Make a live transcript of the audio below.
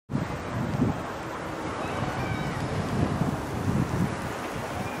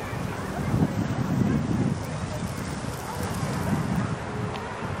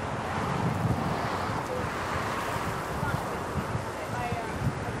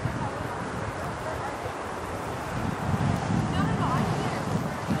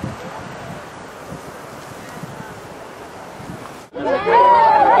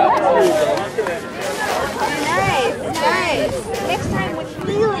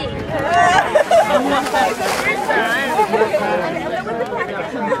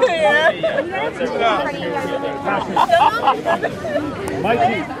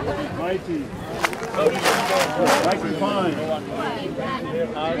Mighty. Mighty. Mighty fine.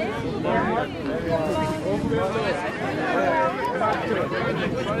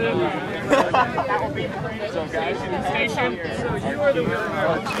 So guys, station. So you are the winner.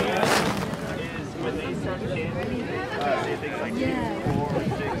 Is when they start chanting, say things like 2, 4,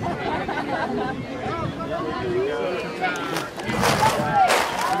 6,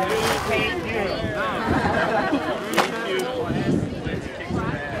 8,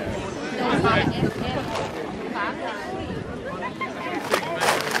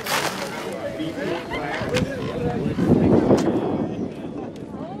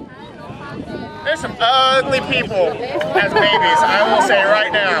 there's some ugly people as babies, I will say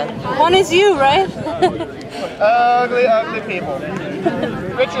right now. One is you, right? Ugly, ugly people.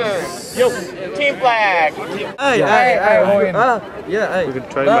 Richard, yo, team flag. Yeah, you can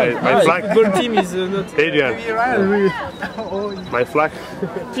try my flag. Football team is not. Adrian. My flag.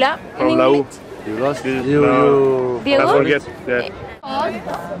 Flag. From Lao. You lost it. No. Don't forget. Yeah.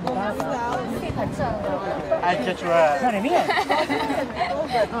 I catch right.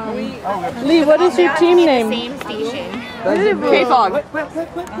 Lee, what is your team name? Same station. K-Fog.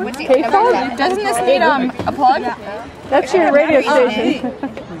 K-Fog? Doesn't this need a plug? That's your radio station.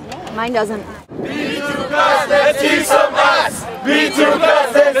 Mine doesn't. B2 class, let's kick some ass! B2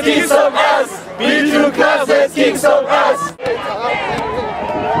 class, let's kick some ass! B2 class, let's kick some ass!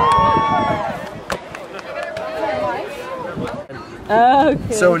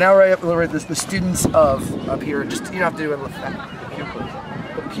 Okay. So now we're at the students of up here. Just you don't have to do it.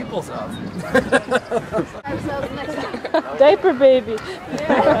 The pupils of. Diaper baby.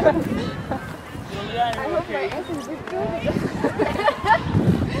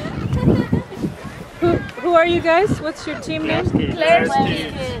 Who are you guys? What's your team name? Claire's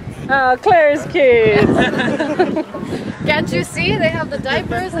kids. Oh, Claire's kids. Can't you see? They have the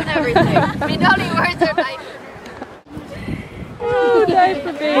diapers and everything. We don't even wear their diapers. Oh,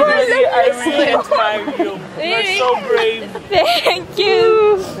 diaper baby. I really admire you. You're so brave. Thank you.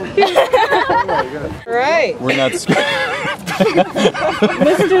 Right. We're not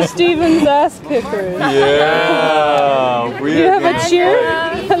Mr. Stevens ass kickers. Yeah. Do you have a cheer?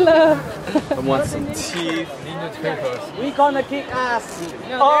 Hello. I want some teeth. We gonna kick ass.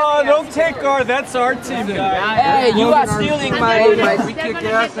 Oh, don't take our. That's our team, guys. Hey, you are stealing my we kick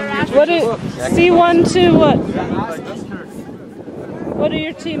ass and What is C1 to what? What are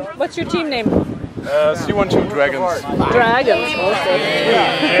your team? What's your team name? C12 Dragons. Dragons.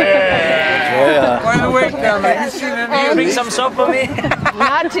 By the way, Cameron, you seen any? Bring some soap for me.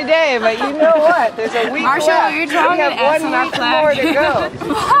 Not today, but you know what? There's a week Marshall, left. you're drawing we an have S on 1 our week flag. more to go.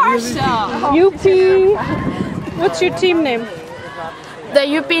 Marshall! UP. What's your team name? The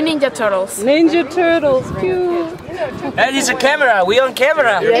UP Ninja Turtles. Ninja Turtles. Cute. That is a camera. We on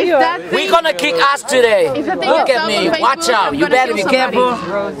camera. Yeah, you are. We gonna kick ass today. Look at me. Watch out. You better be careful.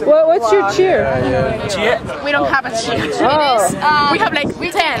 What's your cheer? Cheer. We don't have a cheer. Oh. We have like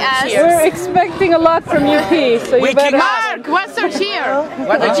 10 cheers. We're expecting a lot from UP, so you We better. Mark, what's our cheer?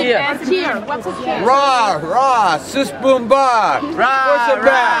 What's the cheer? Cheer. What's a cheer? Rah, sus boom bar! Push him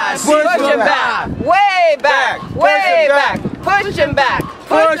back. Push him back. Way back. Way back. Push him back.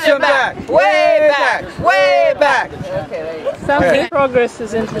 Push him back. Way back. Way back. Some progress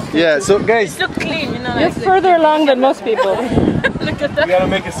is interesting. Yeah, so guys, Look clean, you know. You're further along than most people. we gotta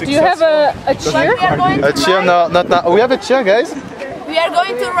make a success. Do you have a cheer? A chair? No, not now. We have a chair, guys. We are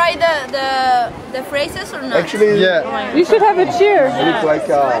going to write the phrases or not? Actually, yeah. You should have a cheer. Look like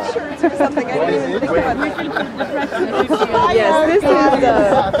Yes, this is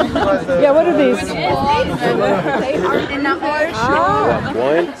yeah, what are these?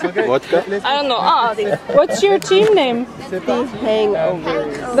 wine, vodka. I don't know. What's your team name? The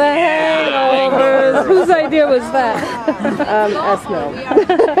Hangovers. The Hangovers. Whose idea was that? Esno.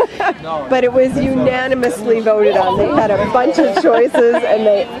 But it was unanimously voted on. They had a bunch of choices and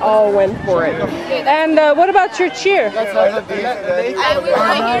they all went for it. And what about your cheer? I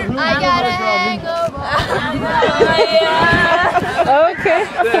got a hangover. Okay.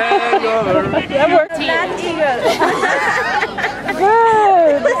 That worked.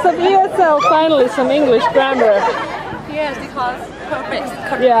 Good. Some ESL, finally, some English grammar. Yes, because perfect.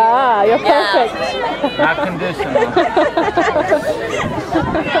 Yeah, you're perfect. Not conditional.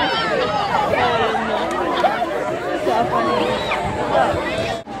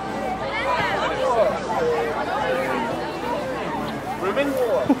 Ruben?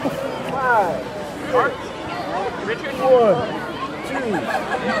 5. Richard? 1.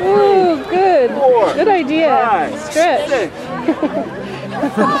 2. Ooh, good. Four. Good idea. Five. Stretch. 6.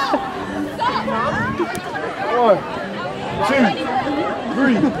 1. 1, 2,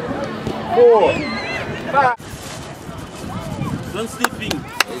 3, 4, 5. Don't sleeping.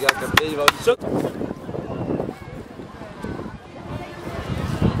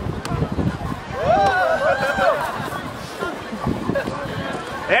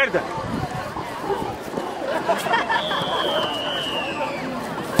 Merda!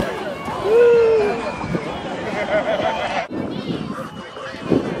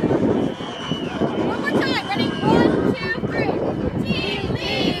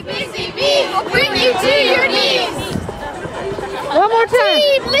 One more time.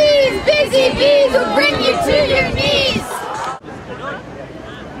 Team Lee's Busy Bees will bring you to your knees.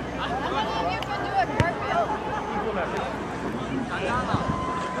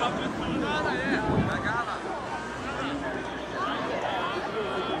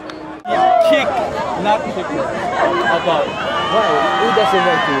 Kick, not kicker. About Who doesn't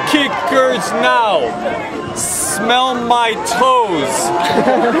want to? kickers now. Smell my toes.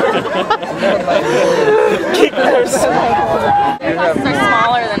 Kickers. They're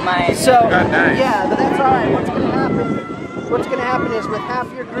smaller than mine. So, yeah, but that's all right. What's going to happen is with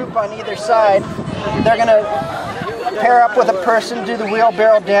half your group on either side, they're going to pair up with a person, do the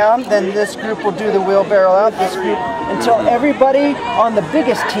wheelbarrow down, then this group will do the wheelbarrow out, this group, until everybody on the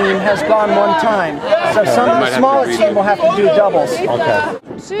biggest team has gone one time. So some of the smallest team will have to do doubles. Okay.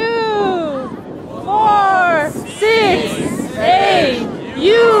 2, 4, 6, 8.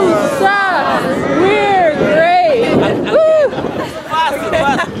 You suck. We're great. Woo!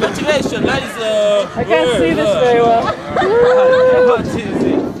 Fast. Motivation. That is I can't see this very well.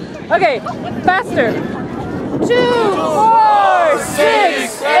 Okay, faster. 2, 4,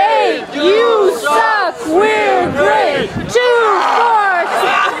 6, 8. You suck. We're great. 2, 4, 6.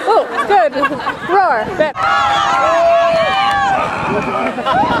 Oh, good. Roar.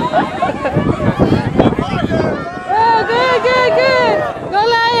 Oh, good. Go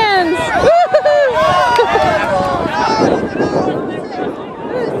Lions.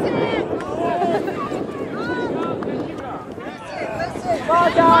 Come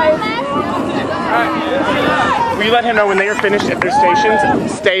on, guys. Will you let him know when they are finished at their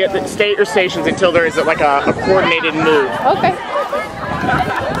stations? Stay at your stations until there is like a coordinated move. Okay.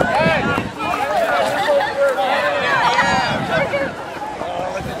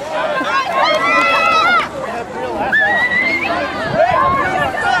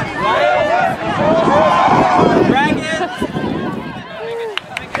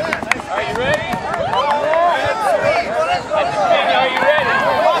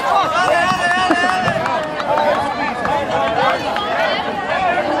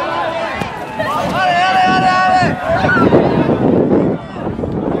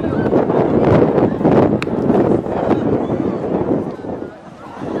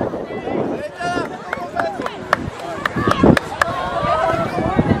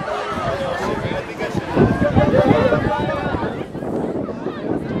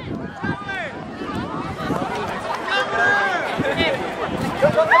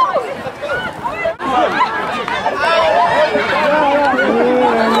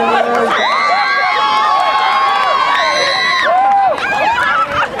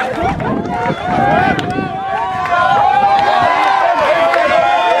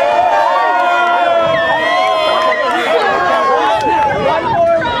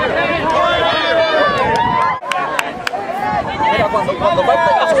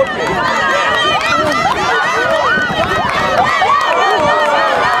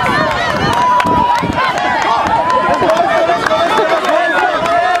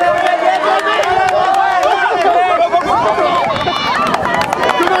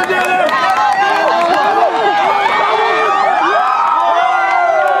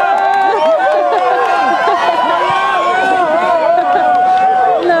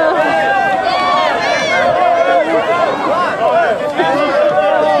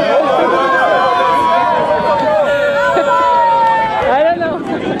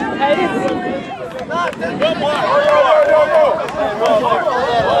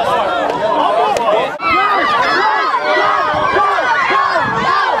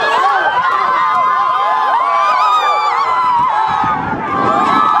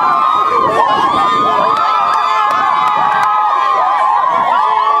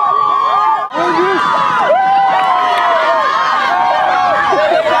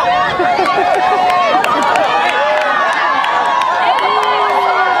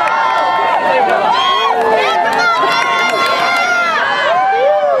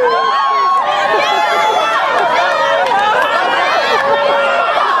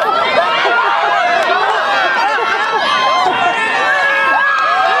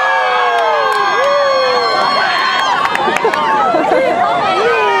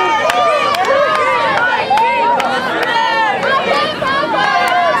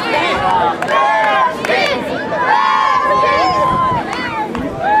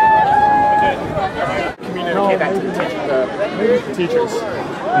 teachers.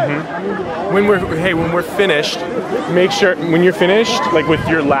 When we're finished, make sure when you're finished, like with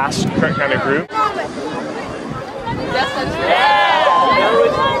your last kind of group.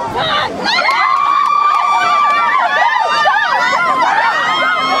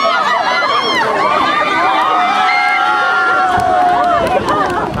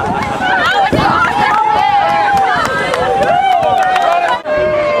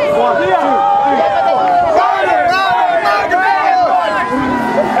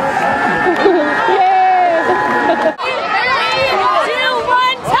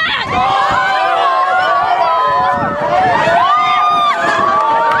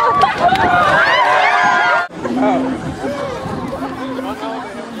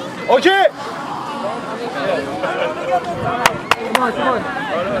 Okay. Come on, come on.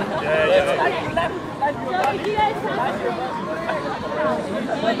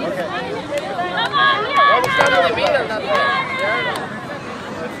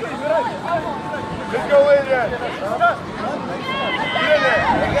 Let's go in there.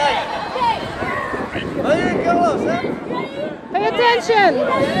 Pay attention.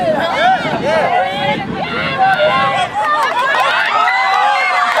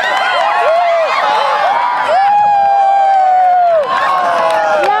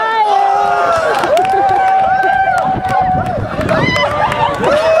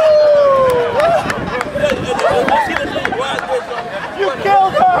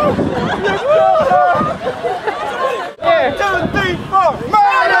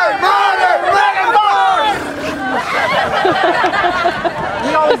 We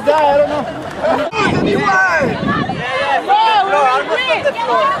always die, I don't know.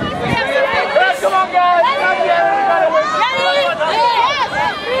 Come on, guys.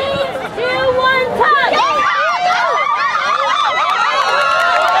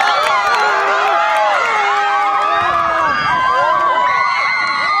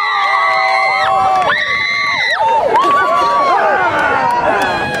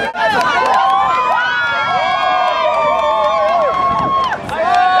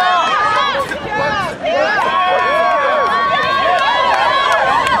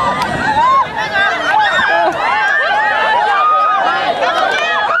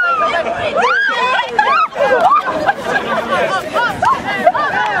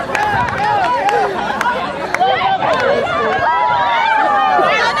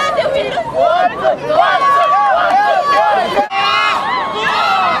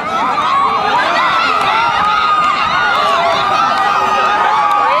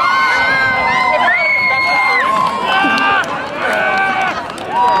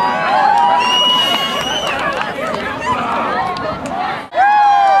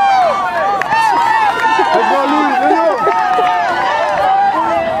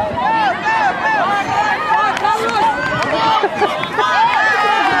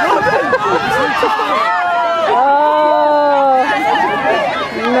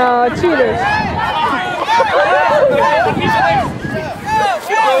 Cheaters.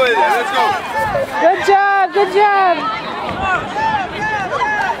 Let's go. Good job, good job.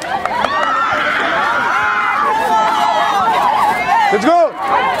 Let's go.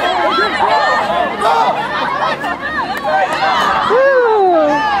 Woo.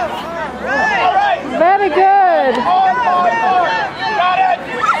 Very good.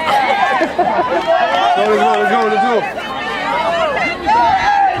 Let's go.